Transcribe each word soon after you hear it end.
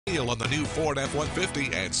on the new Ford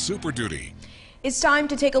F-150 and Super Duty. It's time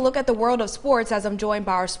to take a look at the world of sports as I'm joined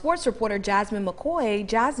by our sports reporter, Jasmine McCoy.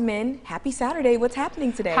 Jasmine, happy Saturday. What's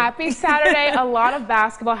happening today? Happy Saturday. A lot of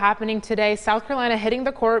basketball happening today. South Carolina hitting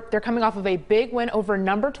the court. They're coming off of a big win over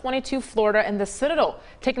number 22 Florida, and the Citadel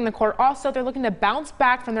taking the court. Also, they're looking to bounce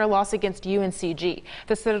back from their loss against UNCG.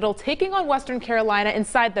 The Citadel taking on Western Carolina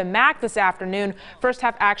inside the MAC this afternoon. First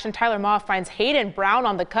half action, Tyler Maw finds Hayden Brown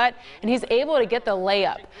on the cut, and he's able to get the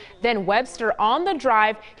layup. Then Webster on the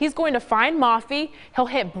drive. He's going to find Maffey. He'll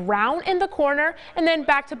hit Brown in the corner, and then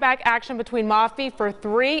back-to-back action between Maffey for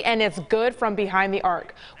three, and it's good from behind the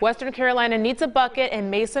arc. Western Carolina needs a bucket, and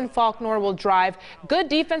Mason Faulkner will drive. Good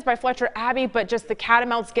defense by Fletcher Abbey, but just the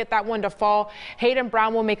catamounts get that one to fall. Hayden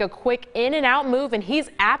Brown will make a quick in-and-out move, and he's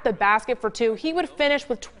at the basket for two. He would finish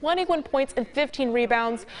with 21 points and 15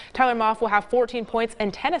 rebounds. Tyler Moff will have 14 points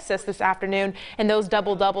and 10 assists this afternoon, and those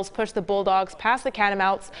double-doubles push the Bulldogs past the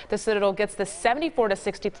catamounts. The Citadel gets the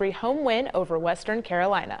 74-63 home win over Western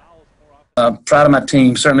Carolina. Proud of my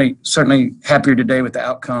team. Certainly happier today with the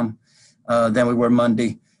outcome than we were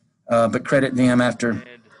Monday. But credit them after,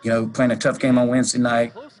 playing a tough game on Wednesday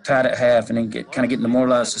night, tied at half, and then getting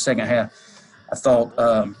demoralized the second half. I thought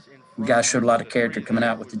the guys showed a lot of character coming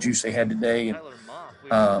out with the juice they had today,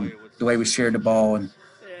 and the way we shared the ball and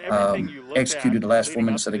executed the last 4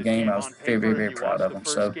 minutes of the game. I was very, very, very proud of them.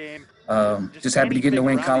 So just happy to get in the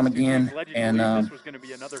win column again, and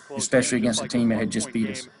especially against a team that had just beat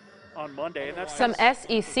us. Some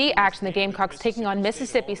SEC action. The Gamecocks taking on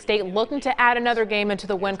Mississippi State, looking to add another game into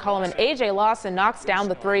the win column, and A.J. Lawson knocks down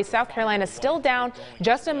the three. South Carolina still down.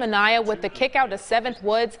 Justin Minaya with the kick out to Seventh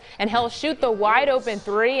Woods, and he'll shoot the wide open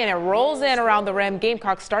three, and it rolls in around the rim.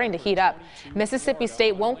 Gamecocks starting to heat up. Mississippi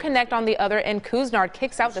State won't connect on the other end. Kuznard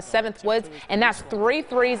kicks out to Seventh Woods, and that's 3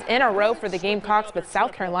 threes in a row for the Gamecocks, but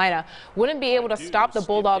South Carolina wouldn't be able to stop the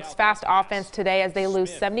Bulldogs' fast offense today as they lose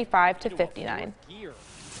 75-59.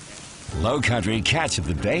 Low Country Catch of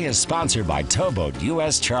the Day is sponsored by Towboat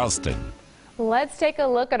U.S. Charleston. Let's take a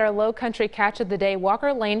look at our Low Country Catch of the Day.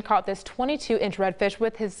 Walker Lane caught this 22-inch redfish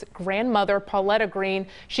with his grandmother, Pauletta Green.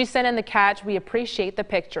 She sent in the catch. We appreciate the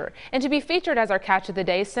picture. And to be featured as our Catch of the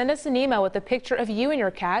Day, send us an email with a picture of you and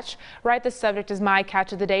your catch. Write the subject as My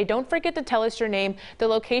Catch of the Day. Don't forget to tell us your name, the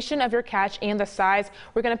location of your catch, and the size.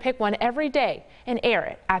 We're going to pick one every day and air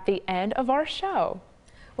it at the end of our show.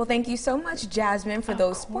 Well, thank you so much, Jasmine, for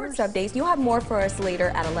those sports updates. You'll have more for us later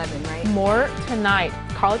at 11, right? More tonight.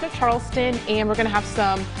 College of Charleston, and we're going to have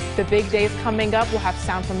the big days coming up. We'll have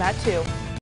sound from that, too.